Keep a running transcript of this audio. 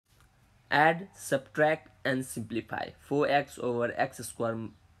Add, subtract and simplify. 4x over x square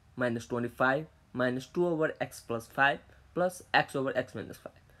minus 25 minus 2 over x plus 5 plus x over x minus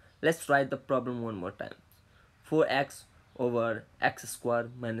 5. Let's write the problem one more time. 4x over x square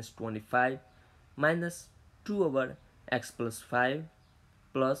minus 25 minus 2 over x plus 5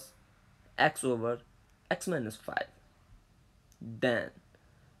 plus x over x minus 5. Then,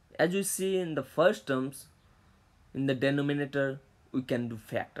 as you see in the first terms, in the denominator we can do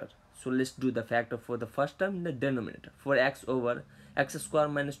factor. So let's do the factor for the first term in the denominator. For x over x square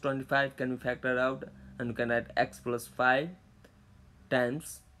minus 25 can be factored out, and you can write x plus 5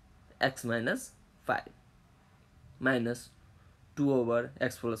 times x minus 5 minus 2 over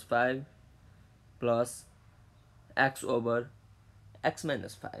x plus 5 plus x over x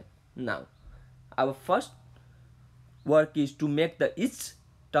minus 5. Now our first work is to make the each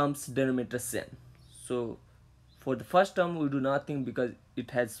term's denominator same. So for the first term we do nothing because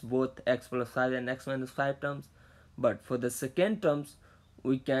it has both x plus 5 and x minus 5 terms, but for the second terms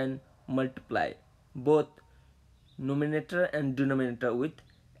we can multiply both numerator and denominator with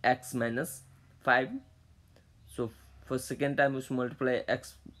x minus 5. So for second time we should multiply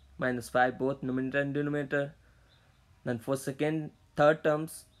x minus 5 both numerator and denominator. Then for third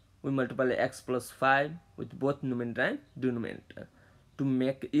terms we multiply x plus 5 with both numerator and denominator to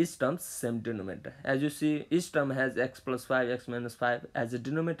make each term same denominator. As you see, each term has x plus 5, x minus 5 as a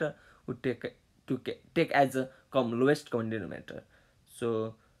denominator. We take as a lowest common denominator.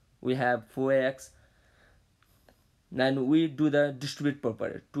 So we have 4x. Then we do the distribute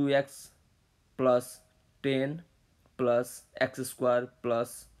property. 2x plus 10 plus x square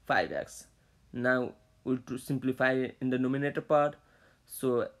plus 5x. Now we to simplify in the numerator part.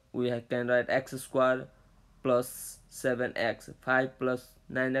 So we can write x square plus 7x, 5 plus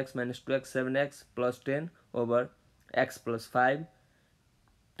 9x minus 2x, 7x plus 10 over x plus 5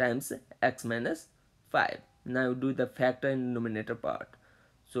 times x minus 5. Now do the factor in the numerator part.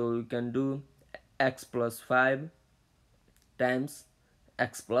 So you can do x plus 5 times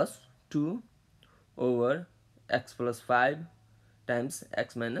x plus 2 over x plus 5 times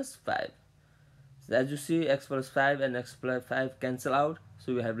x minus 5. So as you see, x plus 5 and x plus 5 cancel out,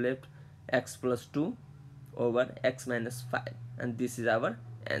 so we have left x plus 2 over x minus 5, and this is our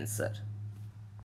answer.